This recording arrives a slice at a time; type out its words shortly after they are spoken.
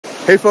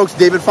Hey folks,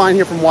 David Fine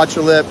here from Watch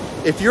Your Lip.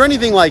 If you're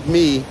anything like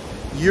me,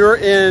 you're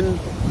in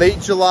late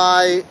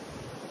July,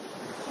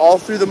 all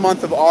through the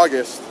month of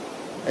August,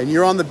 and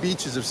you're on the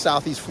beaches of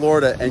Southeast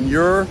Florida, and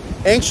you're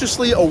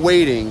anxiously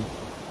awaiting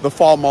the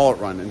fall mullet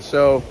run. And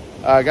so,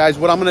 guys,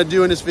 what I'm gonna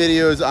do in this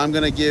video is I'm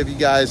gonna give you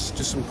guys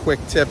just some quick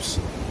tips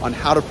on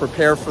how to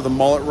prepare for the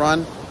mullet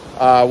run.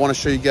 I wanna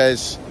show you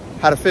guys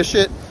how to fish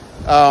it.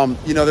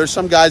 You know, there's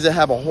some guys that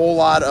have a whole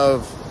lot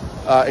of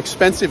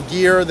expensive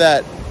gear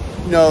that,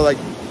 you know, like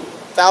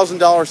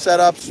 $1,000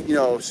 setups, you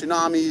know,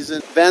 tsunamis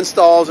and van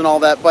stalls and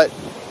all that. But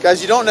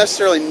guys, you don't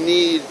necessarily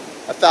need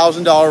a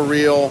 $1,000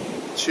 reel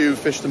to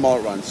fish the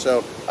mullet run.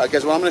 So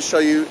guys, what I'm going to show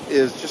you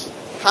is just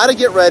how to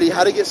get ready,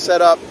 how to get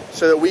set up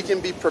so that we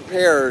can be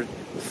prepared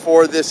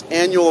for this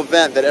annual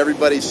event that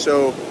everybody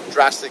so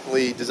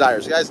drastically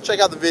desires. Guys, check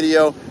out the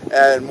video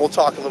and we'll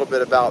talk a little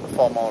bit about the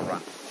fall mullet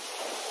run.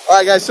 All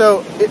right, guys,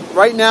 so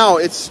right now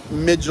it's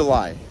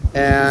mid-July,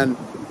 and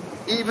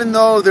even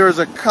though there's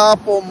a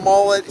couple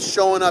mullet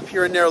showing up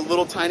here and there,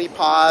 little tiny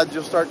pods,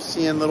 you'll start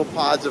seeing little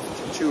pods of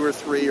 2 or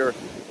 3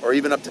 or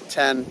even up to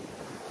 10.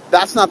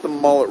 That's not the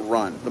mullet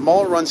run. The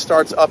mullet run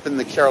starts up in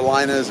the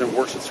Carolinas and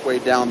works its way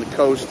down the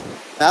coast.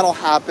 That'll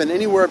happen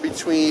anywhere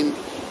between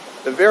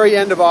the very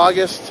end of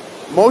August,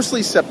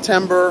 mostly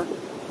September,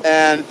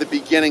 and the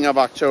beginning of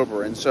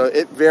October. And so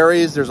it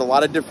varies. There's a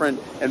lot of different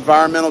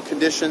environmental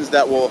conditions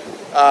that will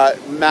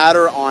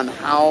matter on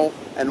how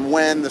and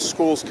when the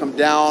schools come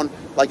down.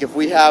 Like if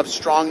we have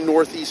strong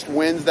northeast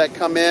winds that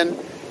come in,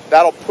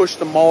 that'll push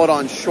the mullet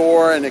on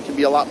shore, and it can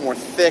be a lot more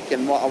thick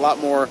and a lot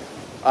more,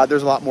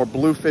 there's a lot more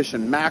bluefish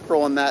and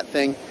mackerel in that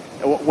thing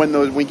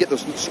when we get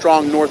those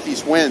strong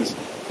northeast winds.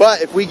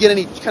 But if we get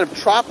any kind of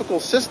tropical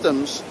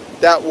systems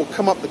that will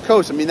come up the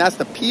coast, I mean, that's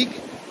the peak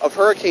of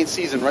hurricane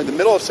season, right? The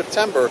middle of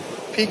September,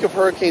 peak of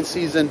hurricane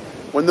season,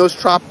 when those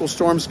tropical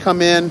storms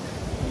come in,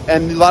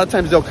 and a lot of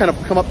times they'll kind of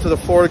come up to the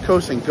Florida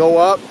coast and go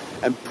up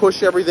and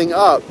push everything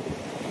up.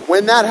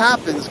 When that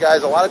happens,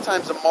 guys, a lot of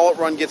times the mullet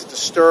run gets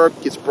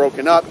disturbed, gets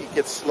broken up, it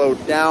gets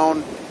slowed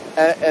down,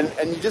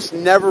 and you just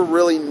never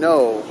really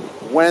know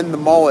when the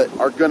mullet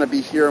are going to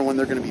be here and when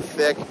they're going to be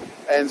thick.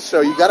 And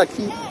so you got to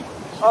keep...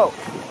 Oh.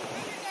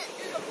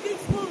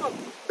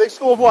 Big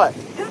school of what?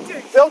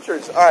 Pilchards.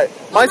 Pilchards. All right.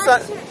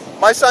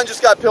 My son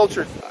just got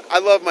pilchards. I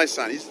love my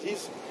son.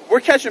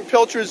 We're catching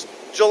pilchards.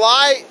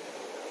 July,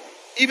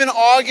 even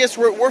August,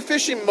 we're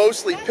fishing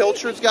mostly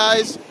pilchards,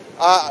 guys.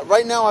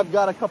 Right now I've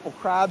got a couple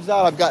crabs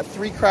out. I've got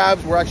 3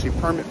 crabs. We're actually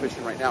permit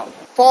fishing right now.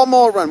 Fall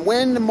mullet run.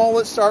 When the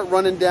mullets start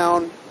running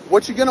down,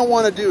 what you're going to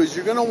want to do is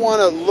you're going to want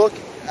to look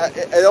at,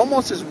 it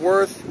almost is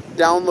worth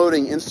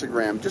downloading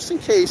Instagram, just in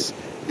case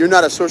you're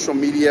not a social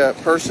media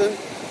person.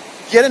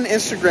 Get an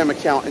Instagram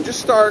account and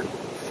just start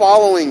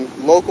following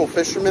local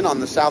fishermen on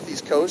the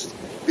southeast coast,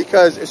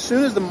 because as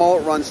soon as the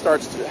mullet run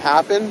starts to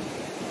happen,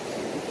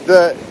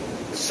 the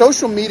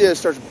social media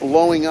starts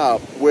blowing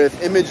up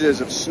with images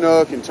of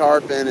snook and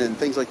tarpon and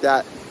things like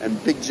that,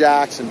 and big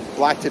jacks and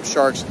blacktip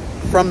sharks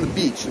from the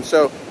beach. And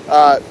so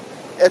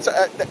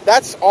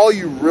that's all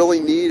you really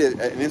need,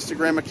 an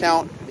Instagram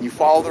account, and you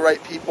follow the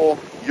right people.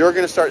 You're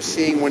going to start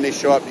seeing when they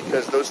show up,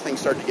 because those things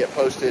start to get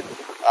posted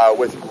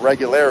with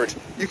regularity.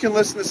 You can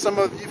listen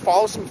to you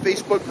follow some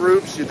Facebook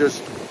groups.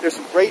 There's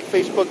some great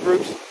Facebook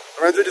groups.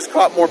 Lorenzo just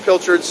caught more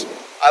pilchards.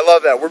 I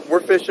love that. We're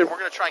fishing. We're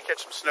going to try and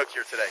catch some snook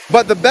here today.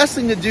 But the best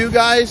thing to do,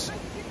 guys,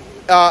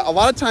 a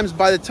lot of times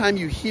by the time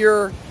you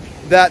hear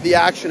that the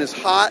action is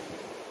hot,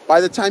 by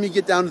the time you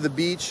get down to the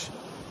beach,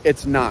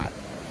 it's not.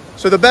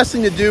 So the best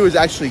thing to do is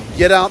actually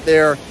get out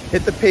there,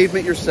 hit the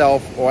pavement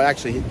yourself, or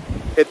actually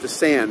hit the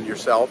sand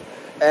yourself,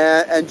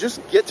 and just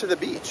get to the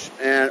beach.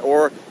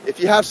 Or if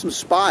you have some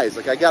spies,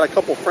 like I got a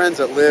couple friends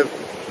that live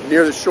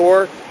near the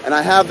shore, and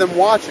I have them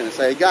watching and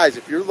say, hey guys,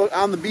 if you're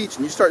on the beach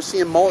and you start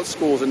seeing mullet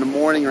schools in the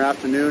morning or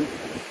afternoon,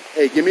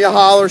 hey, give me a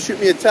holler, shoot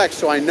me a text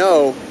so I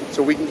know,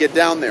 so we can get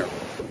down there.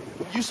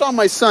 You saw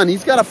my son,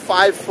 he's got a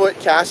 5-foot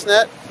cast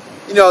net.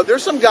 You know,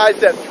 there's some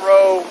guys that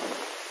throw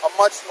a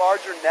much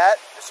larger net.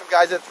 There's some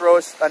guys that throw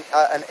an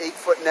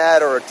 8-foot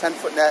net or a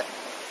 10-foot net.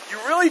 You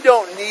really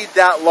don't need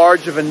that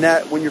large of a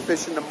net when you're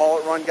fishing the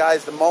mullet run,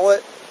 guys. The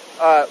mullet,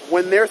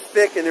 when they're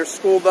thick and they're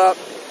schooled up,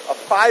 a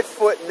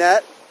 5-foot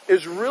net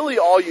is really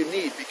all you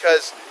need,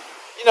 because,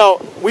 you know,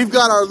 we've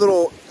got our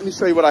little, let me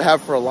show you what I have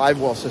for a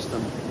live well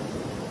system.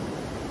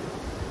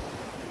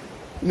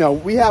 You know,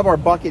 we have our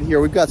bucket here.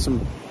 We've got some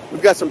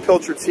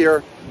pilchards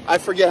here. I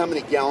forget how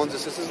many gallons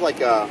this is. This is like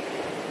a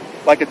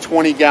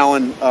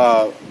 20-gallon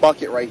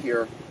bucket right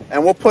here.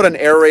 And we'll put an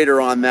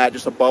aerator on that,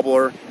 just a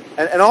bubbler.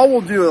 And all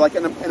we'll do, like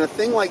in a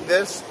thing like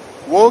this,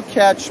 we'll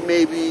catch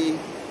maybe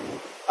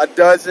a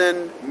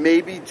dozen,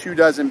 maybe 2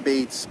 dozen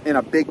baits in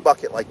a big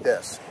bucket like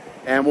this.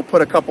 And we'll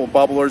put a couple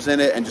bubblers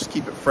in it and just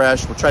keep it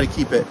fresh. We'll try to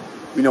keep it,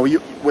 you know,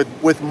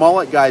 with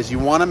mullet, guys, you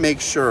want to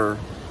make sure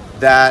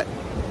that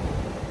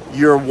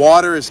your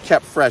water is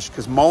kept fresh,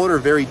 because mullet are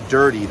very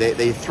dirty.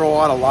 They throw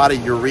out a lot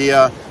of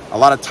urea, a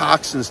lot of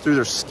toxins through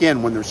their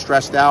skin when they're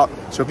stressed out.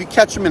 So if you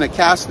catch them in a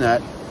cast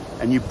net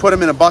and you put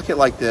them in a bucket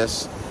like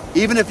this,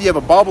 even if you have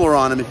a bubbler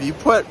on them, if you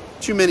put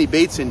too many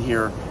baits in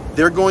here,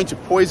 they're going to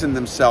poison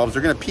themselves.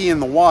 They're going to pee in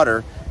the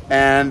water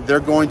and they're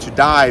going to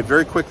die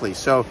very quickly.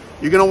 So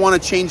you're going to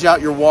want to change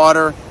out your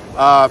water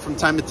from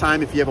time to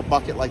time if you have a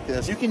bucket like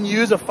this. You can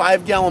use a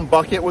 5-gallon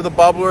bucket with a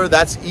bubbler.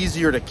 That's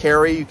easier to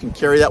carry. You can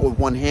carry that with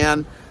one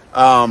hand.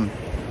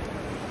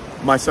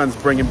 My son's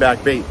bringing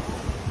back bait.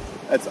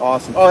 That's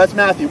awesome. Oh, that's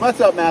Matthew.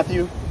 What's up,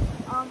 Matthew?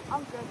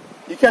 I'm good.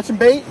 You catching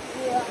bait?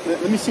 Yeah.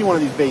 Let me see one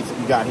of these baits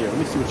that you got here. Let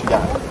me see what you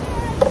got.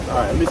 All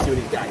right, let me see what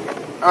he's got here.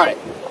 All right,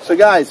 so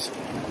guys,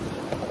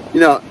 you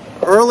know,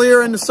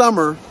 earlier in the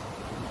summer,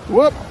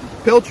 whoop,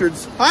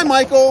 pilchards. Hi,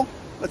 Michael.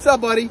 What's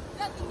up, buddy?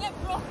 The net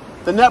broke.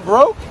 The net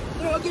broke?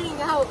 They're all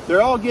getting out.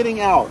 They're all getting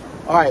out.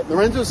 All right,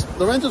 Lorenzo's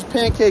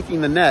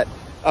pancaking the net.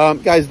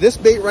 Guys, this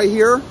bait right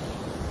here,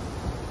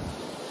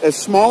 as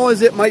small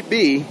as it might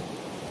be,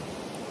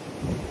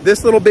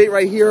 this little bait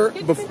right here,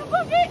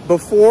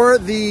 before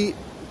the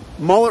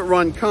mullet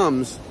run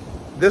comes,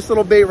 this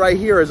little bait right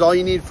here is all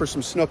you need for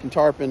some snook and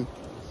tarpon.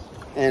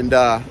 And,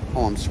 oh,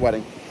 I'm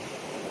sweating.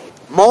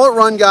 Mullet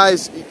run,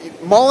 guys,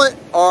 mullet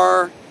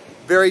are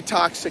very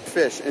toxic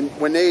fish. And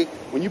when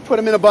you put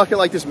them in a bucket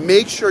like this,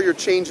 make sure you're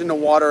changing the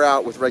water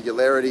out with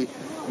regularity.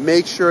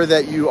 Make sure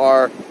that you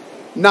are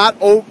not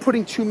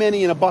putting too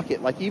many in a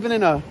bucket. Like even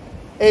in a,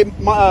 hey,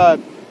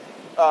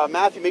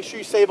 Matthew, make sure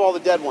you save all the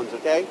dead ones,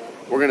 okay?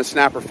 We're gonna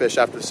snapper fish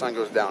after the sun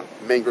goes down.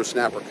 Mangrove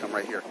snapper come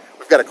right here.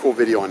 We've got a cool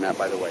video on that,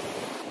 by the way.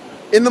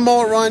 In the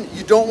mullet run,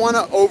 you don't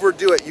wanna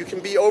overdo it. You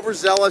can be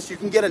overzealous, you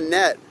can get a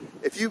net.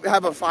 If you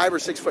have a 5 or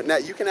 6 foot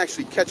net, you can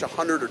actually catch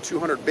 100 or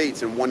 200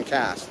 baits in one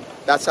cast.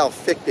 That's how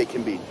thick they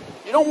can be.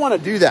 You don't wanna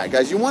do that,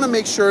 guys. You wanna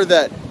make sure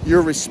that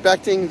you're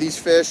respecting these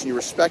fish and you're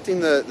respecting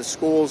the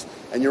schools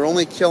and you're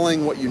only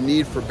killing what you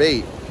need for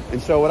bait.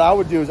 And so what I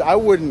would do is I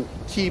wouldn't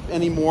keep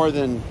any more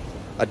than,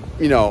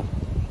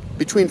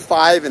 between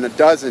 5 and a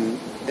dozen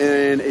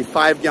in a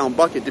 5-gallon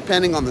bucket,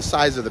 depending on the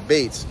size of the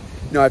baits.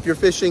 You know, if you're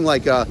fishing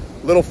like a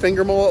little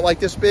finger mullet like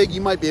this big, you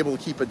might be able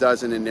to keep a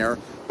dozen in there.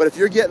 But if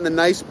you're getting the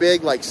nice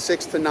big, like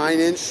 6 to 9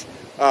 inch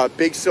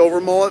big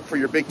silver mullet for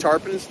your big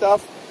tarpon and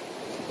stuff,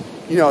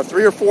 you know,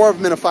 3 or 4 of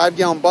them in a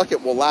 5-gallon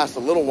bucket will last a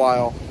little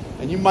while,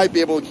 and you might be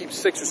able to keep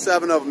 6 or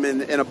 7 of them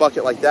in a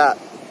bucket like that.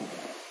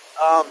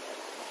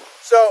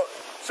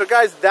 So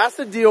guys, that's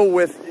the deal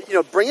with, you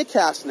know, bring a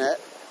cast net,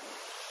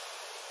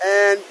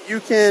 and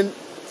you can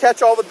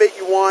catch all the bait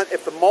you want.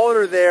 If the mullet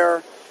are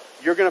there,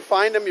 you're going to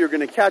find them, you're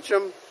going to catch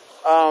them.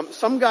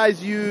 Some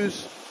guys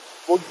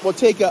will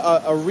take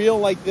a reel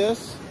like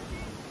this,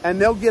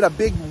 and they'll get a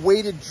big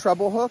weighted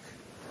treble hook.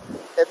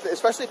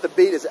 Especially if the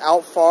bait is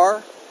out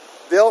far,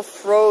 they'll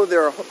throw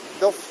their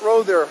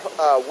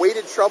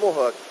weighted treble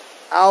hook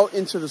out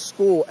into the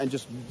school and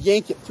just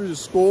yank it through the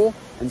school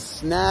and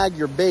snag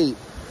your bait,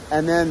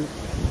 and then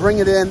bring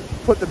it in,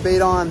 put the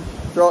bait on,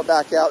 throw it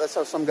back out. That's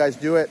how some guys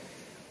do it.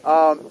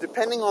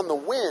 Depending on the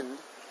wind,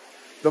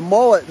 the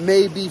mullet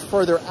may be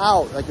further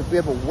out. Like if we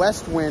have a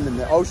west wind and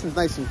the ocean's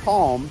nice and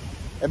calm,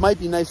 it might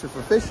be nicer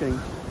for fishing,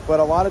 but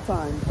a lot of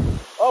times,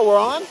 oh, we're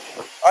on?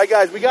 All right,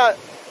 guys, we got,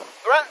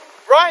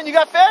 Ryan, you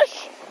got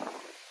fish?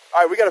 All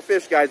right, we got a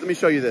fish, guys. Let me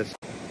show you this.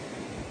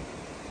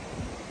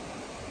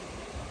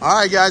 All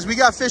right, guys, we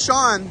got fish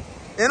on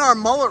in our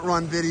mullet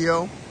run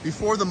video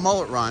before the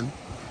mullet run.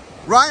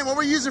 Ryan, what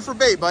were you using for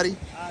bait, buddy?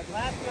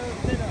 Glass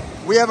nose minnow.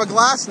 We have a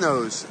glass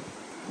nose.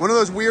 One of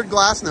those weird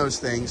glass nose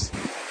things.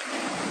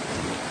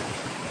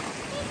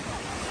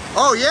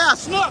 Oh yeah,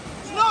 snook!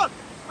 Snook!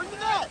 Bring the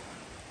net!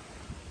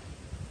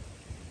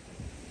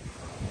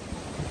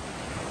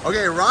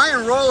 Okay,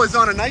 Ryan Roll is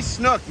on a nice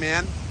snook,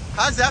 man.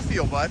 How's that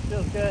feel, bud?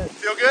 Feels good.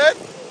 Feel good?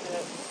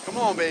 Yeah. Come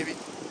on, baby.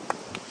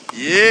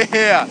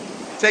 Yeah!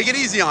 Take it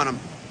easy on him.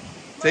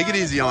 Take it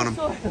easy on him.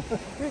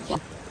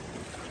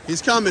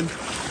 He's coming.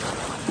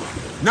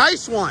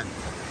 Nice one!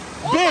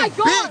 Oh my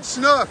God. Big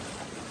snook!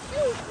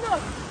 Huge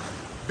snook.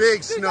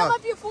 Big Dude, snook. that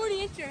might be a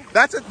 40-incher.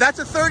 That's a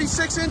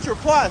 36-incher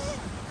plus.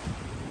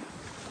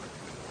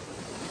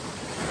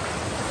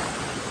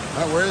 All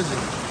right, where is he?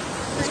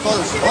 He's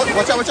close. Oh,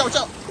 watch out, watch out, watch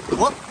out.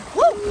 Whoop,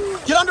 woo.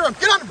 Get under him,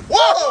 get under him. Whoa!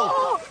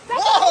 Oh,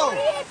 that's Whoa! a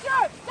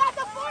 40-incher. That's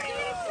a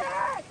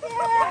 40-incher.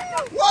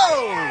 Yeah.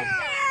 Whoa! Yeah.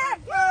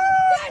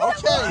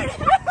 Okay. Oh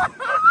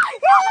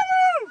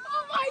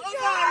my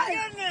God.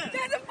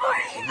 That's a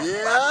 40-incher.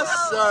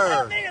 Yes, sir. Oh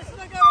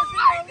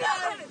my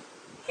God.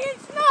 Huge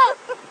snook.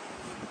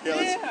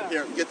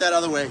 Here, get that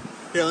other way.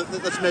 Here,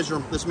 let's measure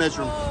him. Let's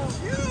measure him. Oh.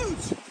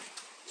 Huge.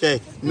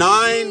 Okay,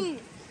 9,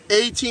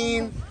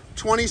 18,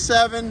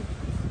 27.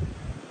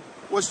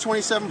 What's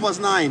 27 plus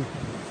 9?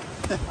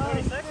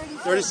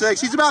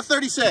 36. He's about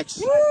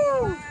 36. Woo.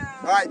 All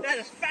right. That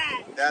is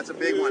fat. That's a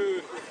big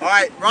one. All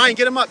right, Ryan,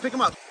 get him up. Pick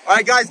him up. All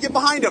right, guys, get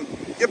behind him.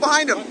 Get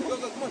behind him.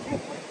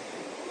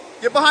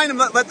 Get behind him.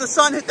 Let the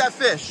sun hit that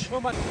fish.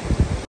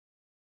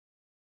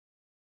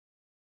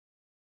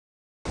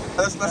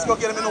 Let's go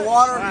get him in the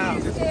water. Wow.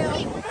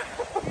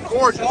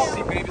 Gorgeous.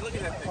 Baby, look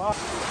at that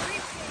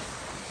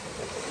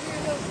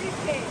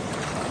thing.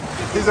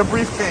 He's a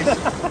briefcase.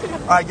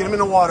 All right, get him in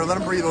the water. Let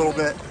him breathe a little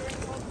bit.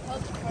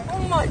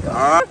 Oh my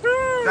god. All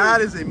right.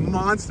 That is a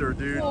monster,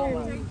 dude.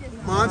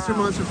 Monster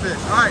fish.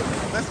 All right,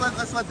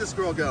 let's let this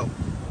girl go.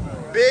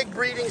 Big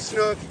breeding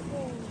snook.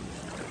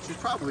 She's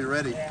probably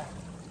ready.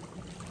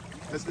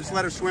 Let's just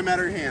let her swim out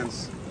of her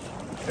hands.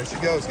 There she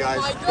goes, guys.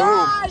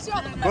 Oh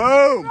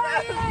Boom.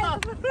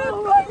 Boom.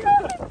 Oh my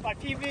god. My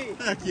PB.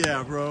 Heck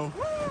yeah, bro.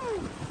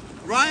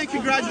 Ryan,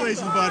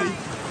 congratulations, buddy.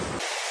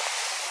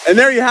 And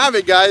there you have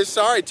it, guys.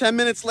 Sorry, 10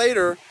 minutes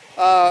later,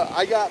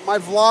 my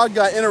vlog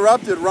got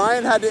interrupted.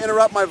 Ryan had to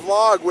interrupt my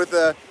vlog with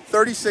a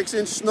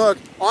 36-inch snook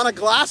on a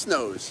glass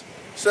nose.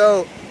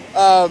 So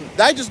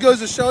that just goes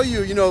to show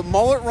you, you know,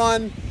 mullet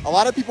run, a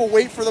lot of people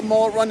wait for the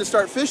mullet run to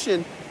start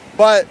fishing,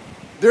 but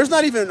there's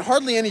not even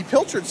hardly any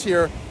pilchards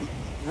here.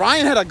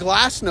 Ryan had a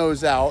glass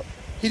nose out.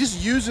 He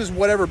just uses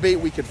whatever bait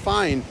we could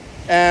find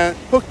and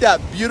hooked that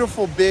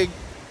beautiful big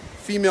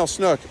female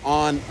snook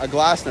on a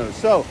glass nose.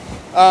 So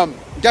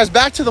guys,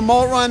 back to the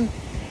mullet run.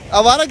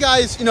 A lot of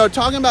guys, you know,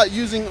 talking about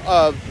using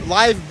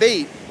live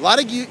bait. A lot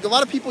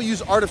of people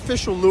use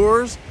artificial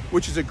lures,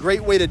 which is a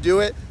great way to do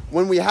it.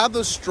 When we have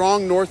those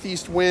strong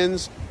northeast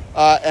winds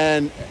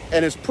and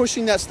it's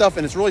pushing that stuff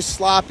and it's really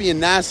sloppy and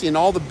nasty and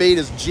all the bait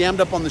is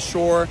jammed up on the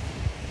shore,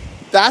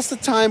 that's the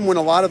time when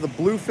a lot of the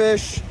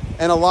bluefish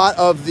and a lot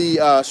of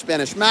the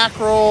Spanish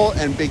mackerel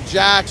and big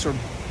jacks are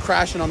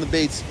crashing on the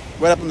baits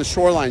right up on the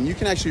shoreline. You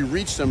can actually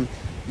reach them.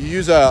 You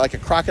use like a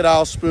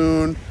crocodile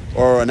spoon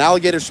or an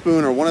alligator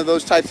spoon or one of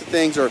those types of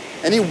things, or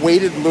any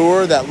weighted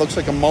lure that looks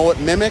like a mullet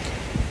mimic.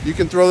 You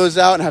can throw those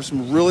out and have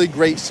some really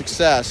great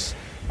success,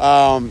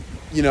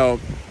 you know,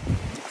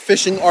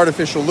 fishing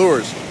artificial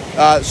lures.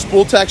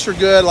 Spool techs are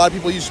good. A lot of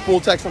people use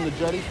spool techs on the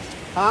jetty.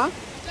 Huh?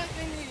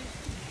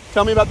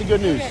 Tell me about the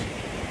good news. Okay.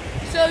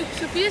 So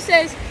Sophia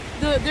says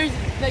there's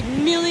like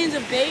millions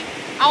of bait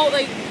out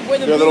like where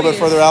the buoy is. They're a little bit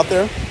further out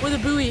there? Where the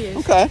buoy is.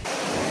 Okay.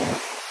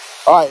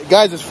 All right,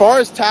 guys, as far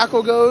as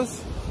tackle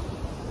goes,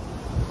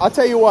 I'll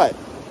tell you what.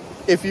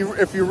 If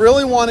you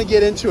really want to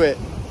get into it,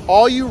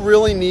 all you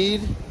really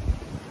need,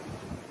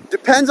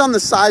 depends on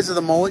the size of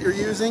the mullet you're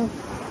using.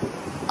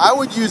 I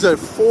would use a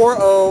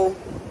 4.0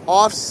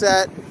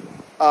 offset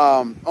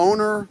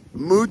owner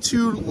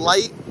Mutu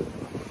light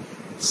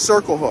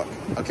circle hook.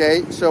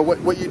 Okay, so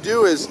what you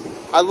do is,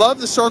 I love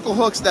the circle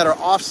hooks that are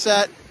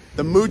offset,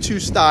 the Mutu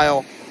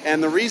style,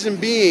 and the reason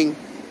being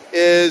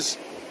is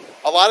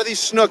a lot of these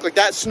snook, like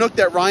that snook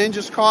that Ryan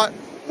just caught,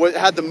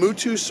 had the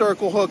Mutu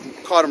circle hook,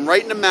 caught him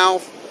right in the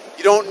mouth.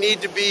 You don't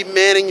need to be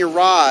manning your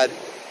rod.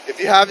 If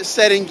you have it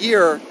set in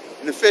gear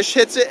and the fish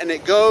hits it and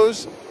it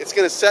goes, it's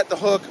gonna set the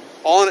hook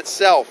on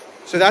itself.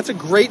 So that's a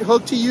great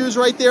hook to use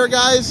right there,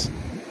 guys.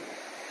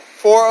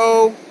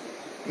 4.0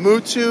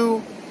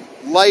 Mutu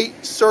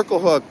light circle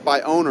hook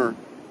by Owner.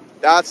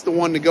 That's the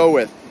one to go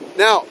with.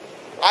 Now,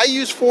 I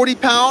use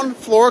 40-pound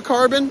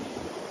fluorocarbon.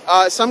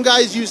 Some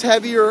guys use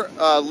heavier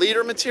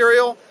leader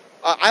material.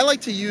 I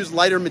like to use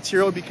lighter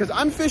material because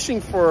I'm fishing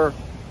for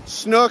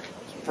snook,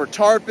 for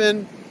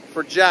tarpon,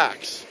 for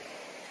jacks.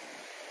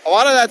 A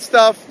lot of that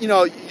stuff, you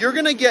know, you're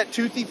gonna get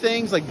toothy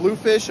things like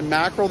bluefish and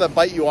mackerel that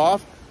bite you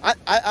off.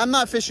 I'm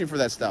not fishing for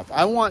that stuff.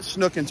 I want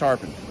snook and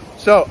tarpon.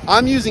 So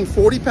I'm using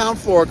 40-pound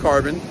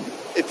fluorocarbon.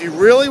 If you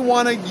really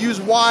want to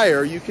use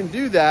wire, you can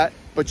do that,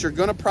 but you're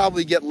going to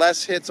probably get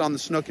less hits on the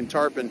snook and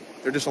tarpon.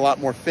 They're just a lot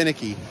more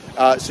finicky.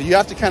 So you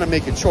have to kind of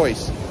make a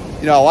choice.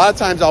 You know, a lot of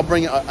times I'll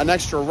bring an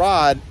extra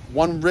rod,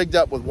 one rigged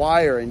up with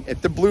wire, and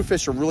if the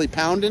bluefish are really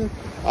pounding,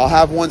 I'll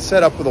have one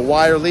set up with a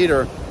wire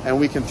leader and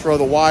we can throw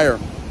the wire.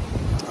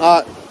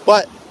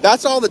 But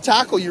that's all the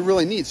tackle you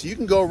really need. So you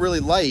can go really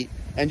light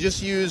and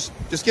just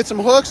get some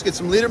hooks, get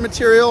some leader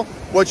material.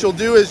 What you'll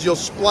do is you'll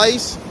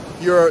splice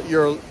your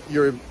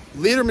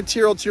leader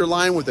material to your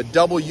line with a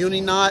double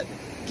uni knot.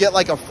 Get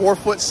like a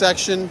 4-foot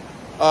section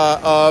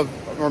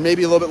or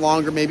maybe a little bit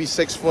longer, maybe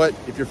 6 foot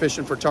if you're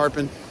fishing for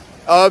tarpon,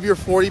 of your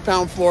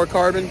 40-pound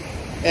fluorocarbon,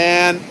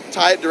 and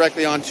tie it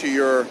directly onto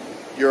your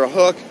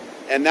hook,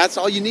 and that's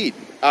all you need.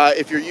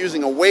 If you're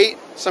using a weight,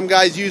 some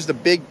guys use the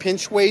big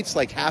pinch weights,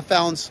 like 1/2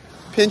 ounce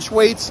pinch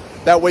weights.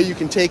 That way you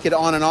can take it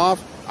on and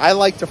off. I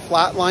like to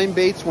flatline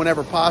baits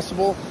whenever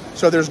possible,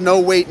 so there's no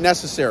weight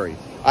necessary.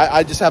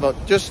 I just have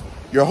just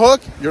your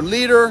hook, your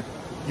leader,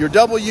 your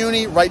double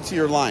uni right to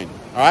your line.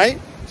 All right.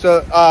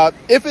 So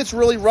if it's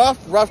really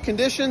rough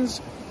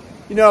conditions,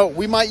 you know,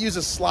 we might use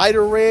a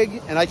slider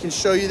rig, and I can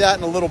show you that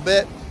in a little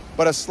bit.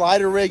 But a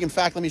slider rig, in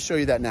fact, let me show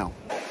you that now.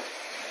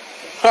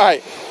 All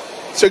right.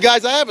 So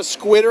guys, I have a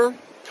squidder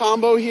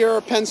combo here,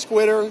 a Penn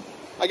squidder.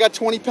 I got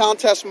 20-pound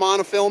test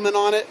monofilament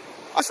on it.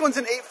 This one's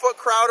an 8-foot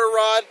Crowder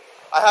rod.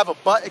 I have a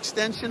butt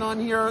extension on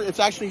here. It's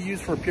actually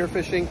used for pier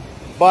fishing.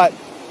 But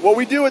what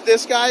we do with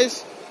this,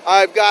 guys,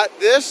 I've got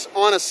this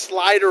on a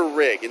slider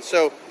rig. And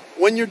so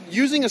when you're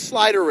using a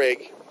slider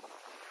rig,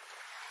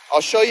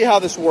 I'll show you how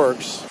this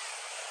works.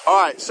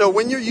 All right, so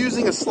when you're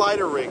using a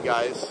slider rig,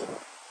 guys,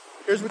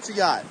 here's what you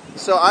got.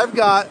 So I've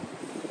got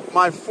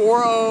my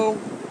 4.0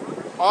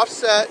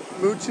 offset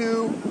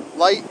Mutu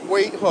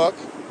lightweight hook,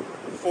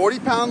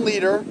 40-pound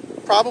leader,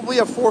 probably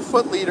a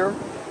 4-foot leader.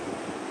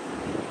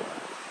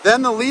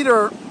 Then the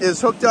leader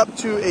is hooked up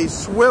to a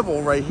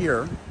swivel right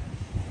here.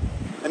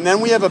 And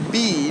then we have a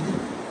bead.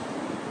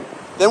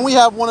 Then we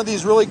have one of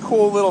these really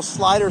cool little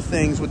slider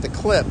things with the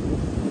clip.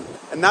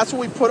 And that's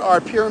what we put our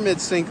pyramid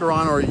sinker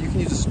on, or you can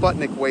use a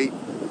Sputnik weight.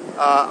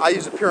 I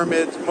use a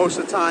pyramid most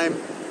of the time.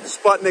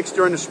 Sputniks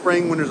during the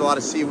spring when there's a lot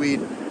of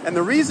seaweed. And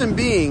the reason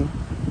being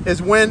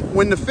is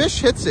when the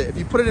fish hits it, if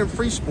you put it in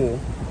free spool,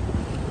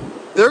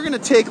 they're gonna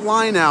take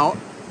line out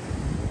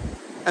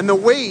and the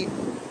weight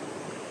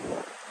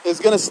is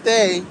gonna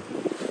stay.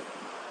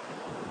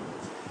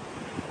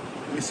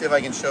 Let me see if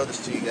I can show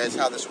this to you guys,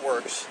 how this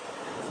works.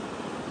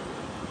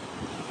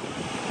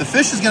 The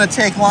fish is gonna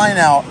take line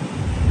out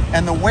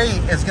and the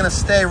weight is gonna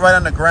stay right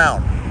on the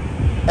ground.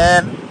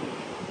 And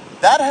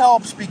that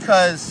helps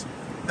because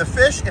the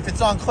fish, if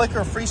it's on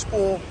clicker, free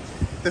spool,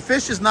 the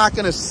fish is not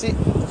gonna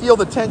feel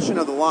the tension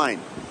of the line.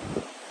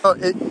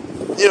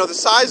 You know, the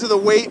size of the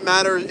weight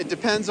matters. It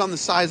depends on the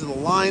size of the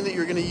line that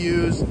you're gonna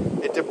use.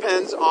 It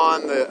depends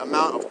on the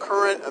amount of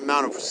current,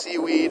 amount of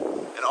seaweed,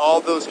 and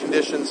all those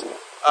conditions.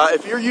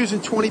 If you're using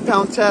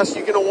 20-pound test,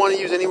 you're gonna wanna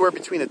use anywhere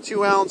between a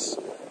 2-ounce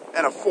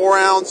and a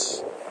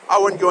 4-ounce. I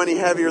wouldn't go any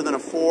heavier than a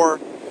 4.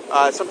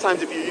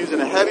 Sometimes if you're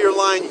using a heavier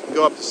line, you can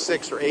go up to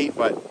 6 or 8,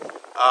 but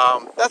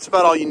that's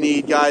about all you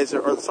need, guys.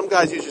 Or some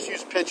guys just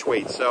use pinch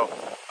weight. So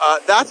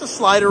that's a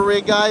slider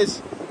rig,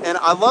 guys. And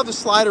I love the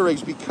slider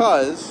rigs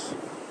because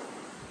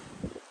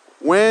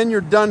when you're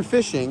done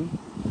fishing,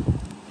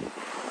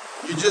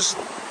 you just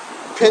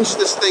pinch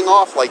this thing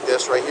off like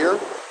this right here.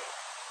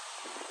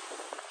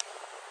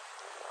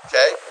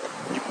 Okay,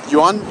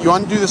 you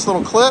undo this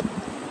little clip,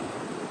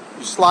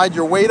 you slide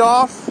your weight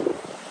off,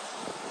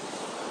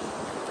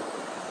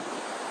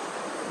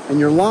 and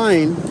your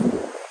line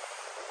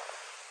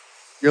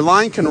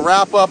can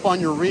wrap up on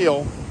your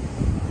reel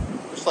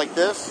just like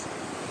this.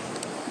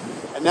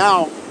 And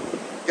now,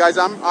 guys,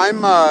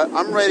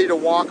 I'm ready to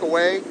walk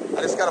away.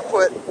 I just gotta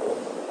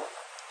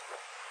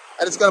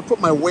put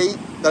my weight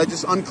that I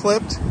just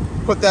unclipped,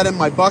 put that in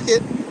my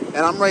bucket, and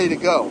I'm ready to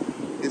go.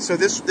 And so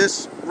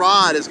this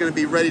rod is gonna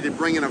be ready to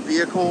bring in a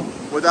vehicle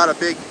without a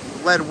big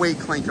lead weight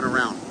clanking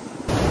around.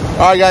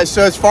 All right, guys,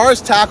 so as far as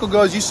tackle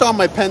goes, you saw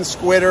my Penn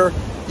squidder.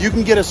 You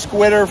can get a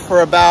squidder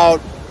for about,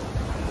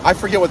 I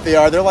forget what they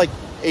are. They're like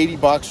 80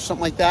 bucks or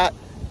something like that.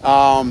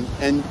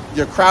 And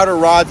your Crowder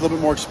rod's a little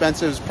bit more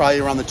expensive. It's probably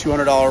around the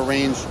 $200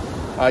 range.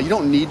 You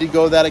don't need to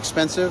go that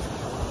expensive.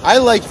 I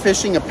like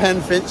fishing a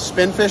Penn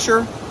spin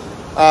fisher.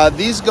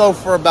 These go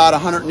for about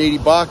 180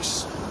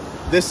 bucks.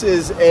 This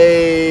is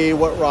a,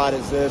 what rod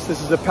is this?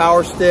 This is a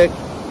Power Stick.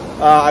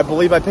 I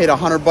believe I paid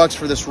 100 bucks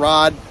for this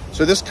rod.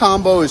 So this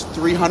combo is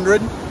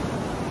 300,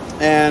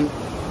 and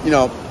you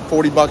know,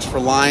 40 bucks for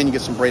line. You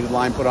get some braided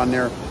line put on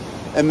there.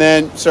 And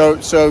then, so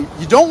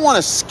you don't want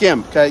to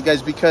skimp, okay,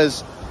 guys,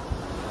 because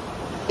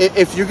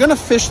if you're gonna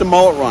fish the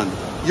mullet run,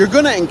 you're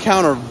gonna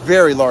encounter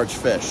very large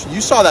fish.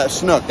 You saw that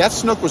snook. That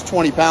snook was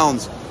 20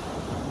 pounds,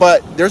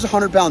 but there's a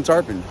 100-pound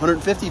tarpon,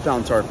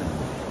 150-pound tarpon,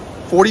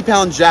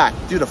 40-pound jack.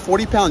 Dude, a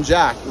 40-pound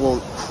jack will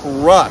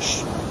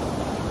crush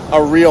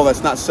a reel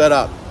that's not set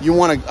up. You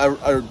want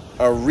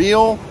a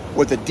reel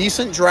with a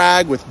decent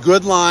drag, with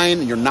good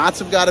line. Your knots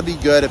have got to be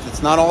good. If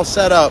it's not all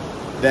set up,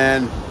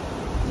 then,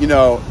 you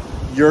know,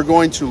 you're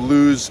going to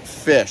lose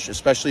fish,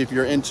 especially if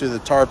you're into the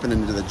tarpon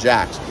and into the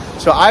jacks.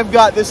 So I've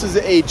got, this is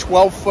a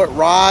 12-foot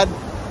rod,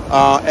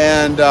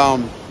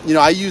 you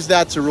know, I use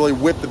that to really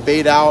whip the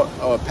bait out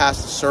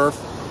past the surf.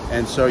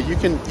 And so you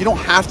don't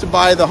have to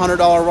buy the $100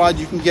 rod.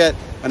 You can get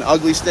an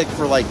ugly stick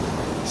for like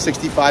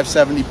 65,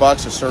 70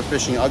 bucks, a surf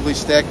fishing ugly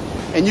stick.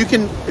 And you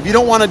can, if you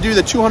don't want to do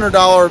the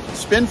 $200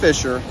 spin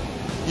fisher,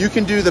 you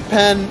can do the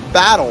Penn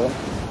Battle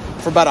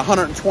for about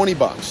 120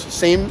 bucks.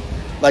 Same,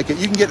 like you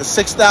can get the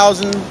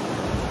 6,000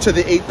 to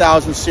the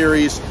 8,000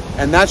 series,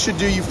 and that should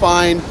do you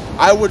fine.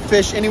 I would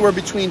fish anywhere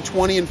between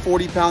 20 and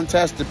 40-pound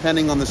test,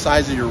 depending on the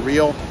size of your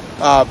reel.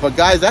 But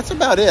guys, that's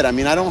about it. I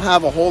mean, I don't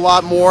have a whole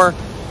lot more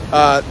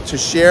to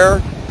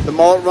share. The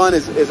mullet run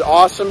is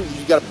awesome.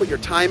 You got to put your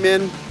time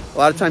in. A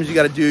lot of times you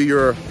got to do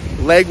your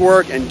leg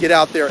work and get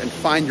out there and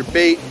find your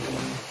bait,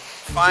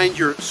 find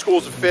your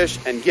schools of fish,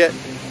 and get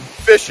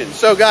fishing.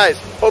 So guys,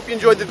 hope you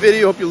enjoyed the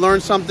video. Hope you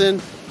learned something.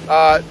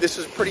 This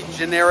is pretty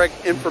generic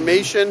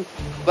information.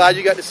 Glad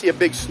you got to see a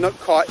big snook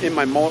caught in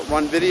my mullet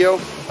run video.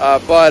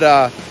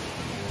 But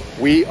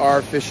we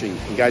are fishing.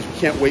 And guys, we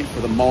can't wait for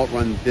the mullet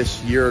run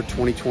this year,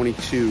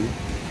 2022.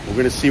 We're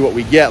gonna see what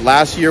we get.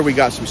 Last year, we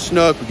got some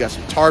snook, we got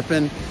some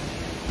tarpon,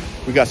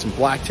 we got some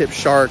blacktip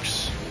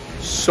sharks.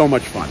 So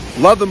much fun.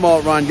 Love the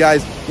mullet run,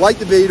 guys. Like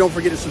the video, don't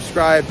forget to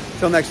subscribe.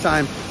 Till next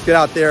time, let's get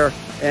out there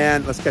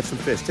and let's catch some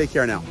fish. Take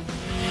care now.